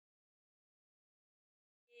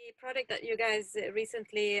The product that you guys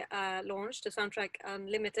recently launched, the Soundtrack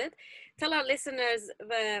Unlimited. Tell our listeners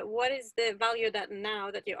what is the value that now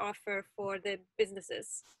that you offer for the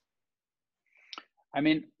businesses? I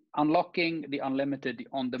mean, unlocking the unlimited, the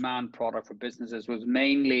on-demand product for businesses was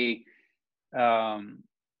mainly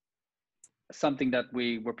something that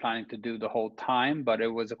we were planning to do the whole time, but it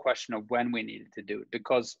was a question of when we needed to do it,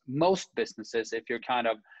 because most businesses, if you're kind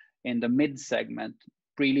of in the mid segment,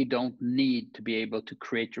 really don't need to be able to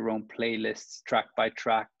create your own playlists track by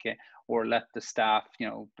track, or let the staff,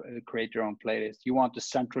 create your own playlist. You want to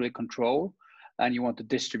centrally control, and you want to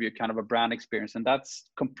distribute kind of a brand experience, and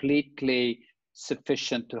that's completely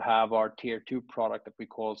sufficient to have our tier 2 product that we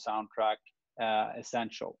call Soundtrack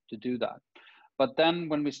Essential to do that. But then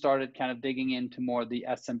when we started kind of digging into more the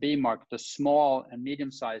SMB market, the small and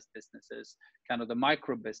medium-sized businesses, kind of the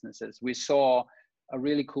micro businesses, we saw a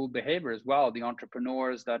really cool behavior as well. The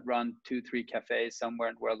entrepreneurs that run 2-3 cafes somewhere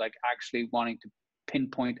in the world, like actually wanting to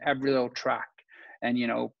pinpoint every little track and,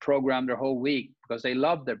 program their whole week because they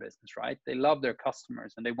love their business, right? They love their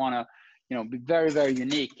customers and they want to, be very, very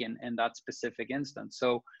unique in that specific instance.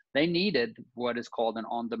 So they needed what is called an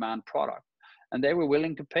on-demand product, and they were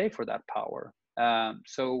willing to pay for that power.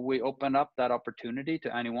 So we opened up that opportunity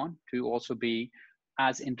to anyone to also be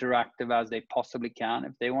as interactive as they possibly can.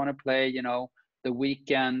 If they want to play, the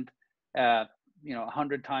weekend,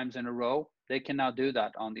 100 times in a row, they can now do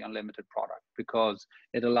that on the unlimited product because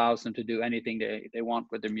it allows them to do anything they want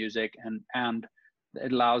with their music, and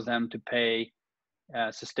it allows them to pay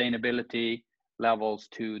sustainability levels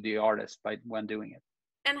to the artist when doing it.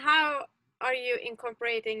 And how are you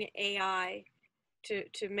incorporating AI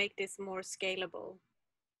to make this more scalable?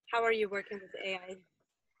 How are you working with AI?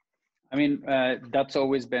 I mean, that's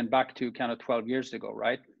always been back to kind of 12 years ago,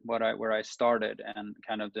 right? Where I started, and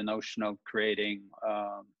kind of the notion of creating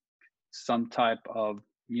some type of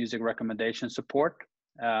music recommendation support,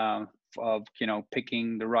 of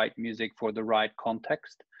picking the right music for the right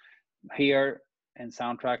context. Here in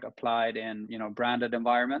Soundtrack, applied in branded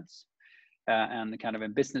environments and kind of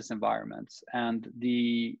in business environments. And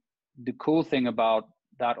the cool thing about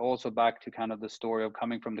that, also back to kind of the story of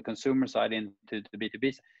coming from the consumer side into the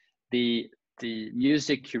B2B, the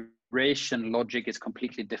music curation logic is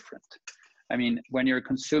completely different. I mean, when you're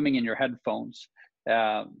consuming in your headphones,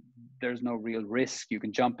 there's no real risk. You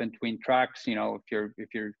can jump in between tracks. If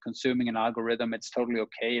you're consuming an algorithm, it's totally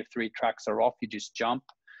okay. If 3 tracks are off, you just jump.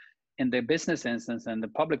 In the business instance and the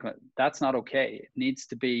public, that's not okay. It needs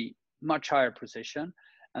to be much higher precision.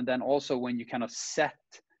 And then also when you kind of set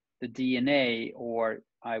the DNA, or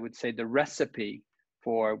I would say the recipe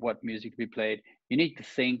for what music to be played, you need to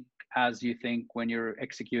think as you think when you're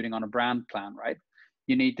executing on a brand plan, right?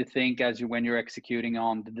 You need to think when you're executing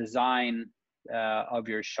on the design of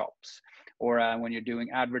your shops, or when you're doing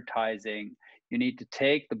advertising. You need to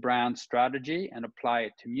take the brand strategy and apply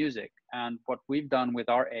it to music. And what we've done with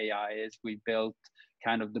our AI is we built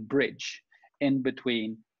kind of the bridge in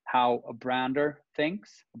between how a brand builder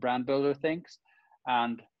thinks,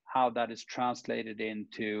 and how that is translated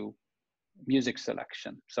into music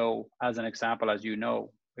selection. So as an example, as you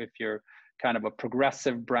know, if you're kind of a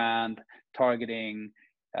progressive brand targeting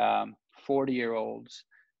 40-year-olds,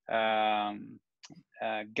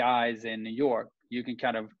 guys in New York, you can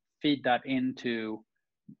kind of feed that into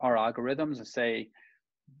our algorithms and say,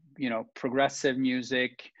 progressive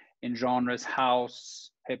music in genres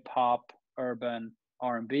house, hip hop, urban,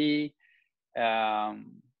 R&B,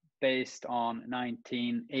 based on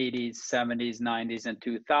 1980s, 70s, 90s, and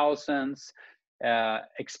 2000s.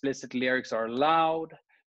 Explicit lyrics are allowed,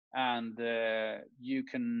 and you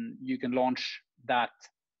can launch that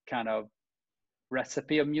kind of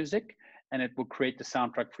recipe of music, and it will create the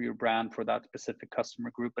soundtrack for your brand for that specific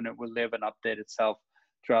customer group, and it will live and update itself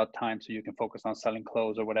throughout time, so you can focus on selling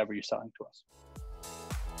clothes or whatever you're selling to us.